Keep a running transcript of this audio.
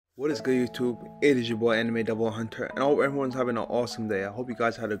What is good, YouTube? It is your boy Anime Devil Hunter, and I hope everyone's having an awesome day. I hope you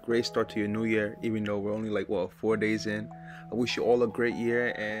guys had a great start to your new year, even though we're only like 4 days in. I wish you all a great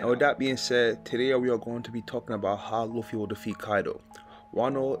year, and with that being said, today we are going to be talking about how Luffy will defeat Kaido.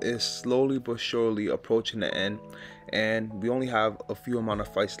 Wano is slowly but surely approaching the end, and we only have a few amount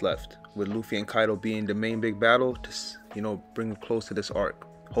of fights left, with Luffy and Kaido being the main big battle to bring them close to this arc.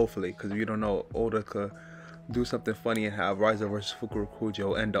 Hopefully, because we don't know, Oda could do something funny and have Ryza versus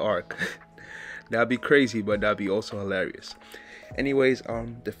Fukurokujo end the arc. That'd be crazy, but that'd be also hilarious. Anyways,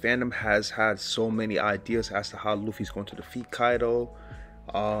 the fandom has had so many ideas as to how Luffy's going to defeat Kaido,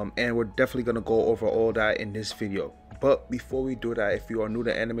 and we're definitely gonna go over all that in this video. But before we do that, if you are new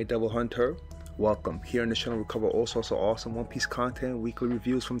to Anime Devil Hunter, welcome. Here on the channel we cover all sorts of awesome One Piece content, weekly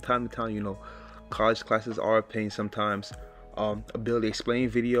reviews from time to time, college classes are a pain sometimes, ability explain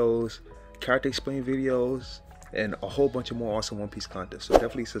videos, character explain videos, and a whole bunch of more awesome One Piece content. So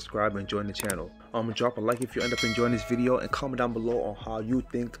definitely subscribe and join the channel. Drop a like if you end up enjoying this video, and comment down below on how you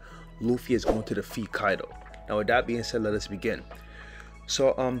think Luffy is going to defeat Kaido. Now with that being said, let us begin.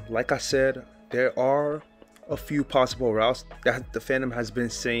 So like I said, there are a few possible routes that the fandom has been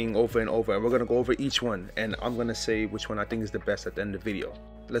saying over and over, and we're gonna go over each one, and I'm gonna say which one I think is the best at the end of the video.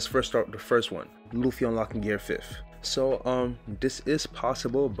 Let's first start with the first one, Luffy unlocking Gear 5th. So this is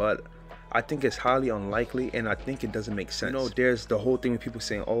possible, but I think it's highly unlikely, and I think it doesn't make sense. There's the whole thing with people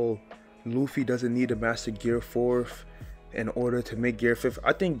saying, oh, Luffy doesn't need to master Gear 4th in order to make Gear 5th.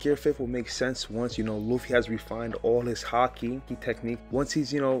 I think Gear 5th will make sense once, Luffy has refined all his haki technique. Once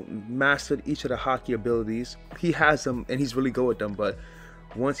he's, mastered each of the haki abilities, he has them and he's really good with them, but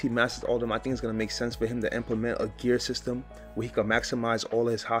once he masters all of them, I think it's going to make sense for him to implement a gear system where he can maximize all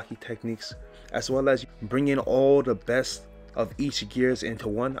his haki techniques, as well as bring in all the best of each gears into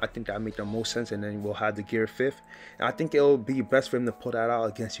one. I think that make the most sense, and then we'll have the Gear 5th, and I think it'll be best for him to put that out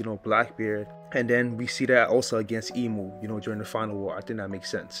against Blackbeard, and then we see that also against Emu during the final war. I think that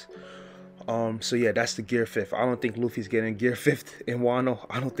makes sense. So yeah, that's the Gear 5th. I don't think Luffy's getting Gear 5th in Wano.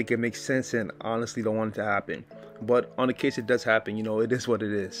 I don't think it makes sense, and honestly don't want it to happen, but on the case it does happen, it is what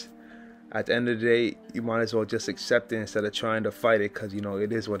it is. At the end of the day, you might as well just accept it instead of trying to fight it, because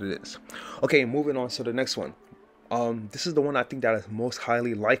it is what it is. Okay, moving on to the next one. This is the one I think that is most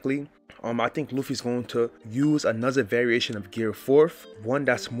highly likely. I think Luffy's going to use another variation of Gear 4th, one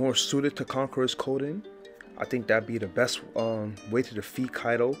that's more suited to Conqueror's Coding. I think that'd be the best way to defeat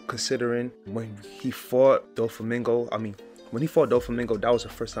Kaido, considering when he fought Doflamingo, that was the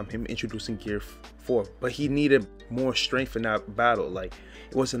first time him introducing Gear 4, but he needed more strength in that battle. Like,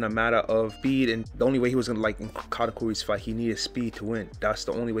 it wasn't a matter of speed, and the only way he was gonna, like in Katakuri's fight, he needed speed to win. That's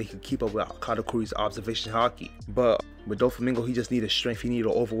the only way he could keep up with Katakuri's observation haki. But with Doflamingo, he just needed strength. He needed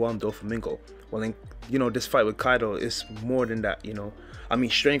to overwhelm Doflamingo. Well, then, this fight with Kaido is more than that,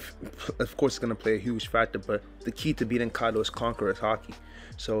 strength, of course, is gonna play a huge factor, but the key to beating Kaido is Conqueror's haki.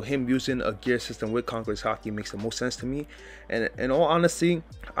 So him using a gear system with Conqueror's haki makes the most sense to me. And in all honesty,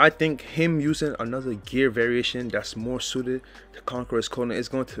 I think him using another gear variation that's more suited to Conqueror's Coding is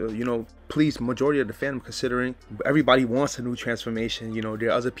going to, please majority of the fandom, considering everybody wants a new transformation. There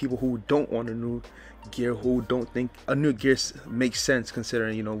are other people who don't want a new gear, who don't think a new gear makes sense,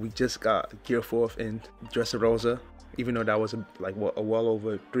 considering, we just got Gear 4th in Dressrosa, even though that was well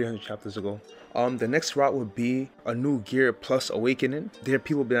over 300 chapters ago. The next route would be a new gear plus awakening. There are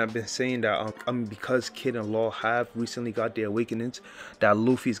people that have been saying that because Kid and Law have recently got their awakenings, that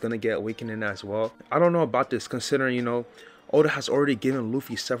Luffy's gonna get awakening as well. I don't know about this, considering Oda has already given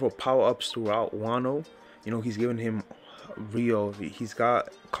Luffy several power-ups throughout Wano. He's given him Rio, he's got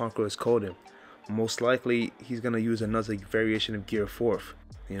Conqueror's Coding. Most likely he's gonna use another variation of Gear 4th.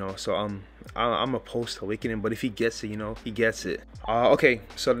 So I'm opposed to awakening, but if he gets it, he gets it. Okay,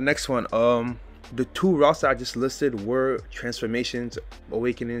 so the next one, the two routes that I just listed were transformations,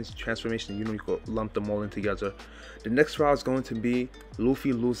 awakenings, transformations. You could lump them all in together. The next route is going to be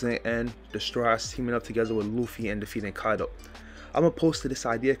Luffy losing and the Straw Hats teaming up together with Luffy and defeating Kaido. I'm opposed to this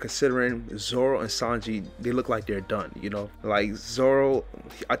idea, considering Zoro and Sanji, they look like they're done. Like Zoro,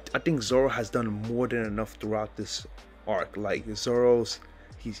 I think Zoro has done more than enough throughout this arc. Like Zoro's,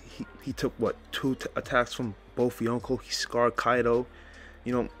 he took what, 2 attacks from both Yonko. He scarred Kaido.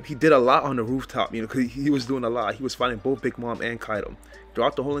 He did a lot on the rooftop. Cause he was doing a lot. He was fighting both Big Mom and Kaido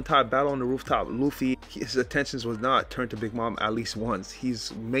throughout the whole entire battle on the rooftop. Luffy, his attentions was not turned to Big Mom at least once.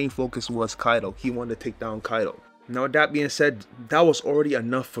 His main focus was Kaido. He wanted to take down Kaido. Now, with that being said, that was already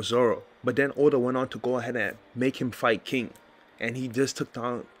enough for Zoro. But then Oda went on to go ahead and make him fight King, and he just took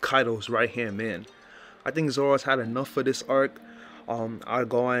down Kaido's right hand man. I think Zoro's had enough for this arc. I'll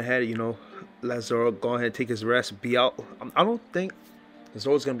go ahead, let Zoro go ahead and take his rest, be out. I don't think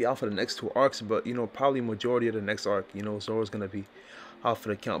Zoro's gonna be out for the next 2 arcs, but you know, probably majority of the next arc, you know, Zoro's gonna be out for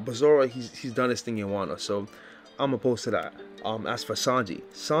the count. But Zoro, he's done his thing in Wano, so I'm opposed to that. As for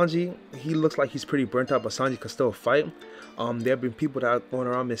Sanji, he looks like he's pretty burnt out, but Sanji can still fight. There have been people that are going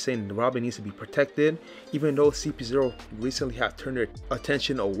around and saying Robin needs to be protected, even though CP0 recently have turned their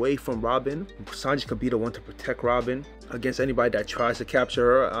attention away from Robin. Sanji could be the one to protect Robin against anybody that tries to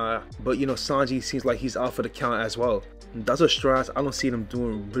capture her. But you know, Sanji seems like he's out for the count as well. That's a Strass. I don't see them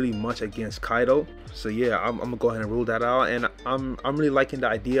doing really much against Kaido. So yeah, I'm gonna go ahead and rule that out. And I'm really liking the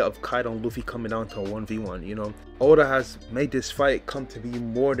idea of Kaido and Luffy coming down to a 1v1. You know, Oda has made this fight come to be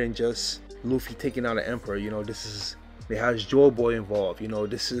more than just Luffy taking out an emperor. You know, it has Joy Boy involved. You know,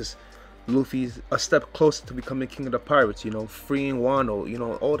 this is Luffy's a step closer to becoming king of the pirates. You know, freeing Wano. You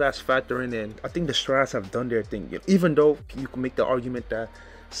know, all that's factoring in. I think the Strass have done their thing. Even though you can make the argument that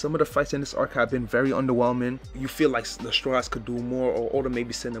some of the fights in this arc have been very underwhelming. You feel like the Straws could do more, or Oda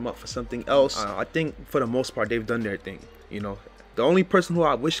maybe send them up for something else. I think for the most part they've done their thing. You know, the only person who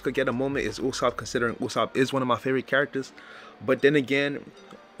I wish could get a moment is Usopp, considering Usopp is one of my favorite characters. But then again,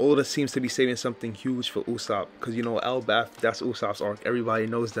 Oda seems to be saving something huge for Usopp, because you know, Elbaf, that's Usopp's arc. Everybody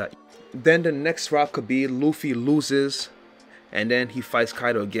knows that. Then the next route could be Luffy loses, and then he fights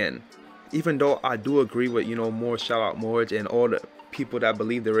Kaido again. Even though I do agree with, you know, more shout out Morge and all the people that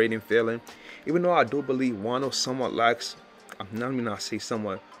believe the rating failing, even though I do believe Wano somewhat lacks,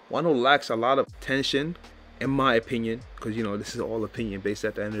 Wano lacks a lot of tension, in my opinion, because you know, this is all opinion based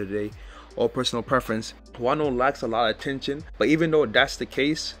at the end of the day, all personal preference. Wano lacks a lot of tension, but even though that's the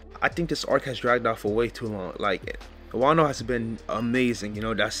case, I think this arc has dragged out for way too long. Like, Wano has been amazing, you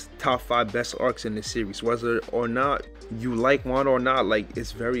know, that's top 5 best arcs in the series. Whether or not you like Wano or not, like,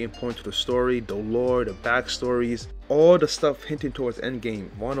 it's very important to the story, the lore, the backstories, all the stuff hinting towards endgame.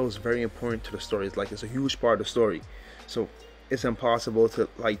 Wano is very important to the story. It's like, it's a huge part of the story, so it's impossible to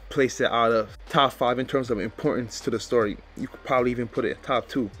like place it out of top 5 in terms of importance to the story. You could probably even put it in top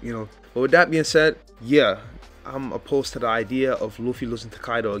 2, you know. But with that being said, yeah, I'm opposed to the idea of Luffy losing to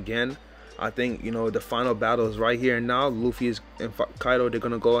Kaido again. I think, you know, the final battle is right here and now. Luffy and Kaido, they're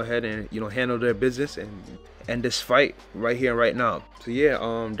gonna go ahead and, you know, handle their business and end this fight right here and right now. So yeah,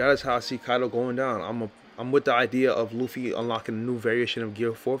 that is how I see Kaido going down. I'm with the idea of Luffy unlocking a new variation of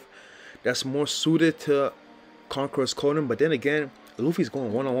Gear 4th that's more suited to Conqueror's Conan. But then again, Luffy's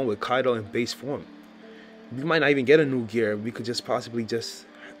going one-on-one with Kaido in base form. We might not even get a new gear. We could just possibly just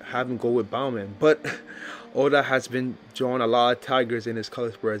have him go with Bowman. But Oda has been drawing a lot of tigers in his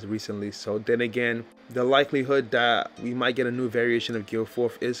color spreads recently. So then again, the likelihood that we might get a new variation of Gear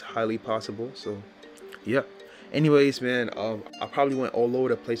 4th is highly possible. So yeah. Anyways, man, I probably went all over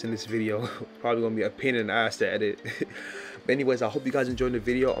the place in this video. Probably gonna be a pain in the ass to edit. But anyways, I hope you guys enjoyed the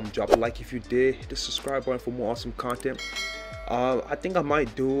video. Drop a like if you did. Hit the subscribe button for more awesome content. I think I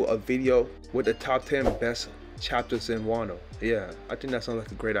might do a video with the top 10 best chapters in Wano. Yeah, I think that sounds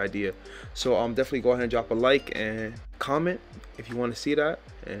like a great idea. So definitely go ahead and drop a like and comment if you want to see that.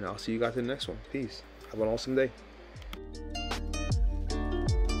 And I'll see you guys in the next one. Peace. Have an awesome day.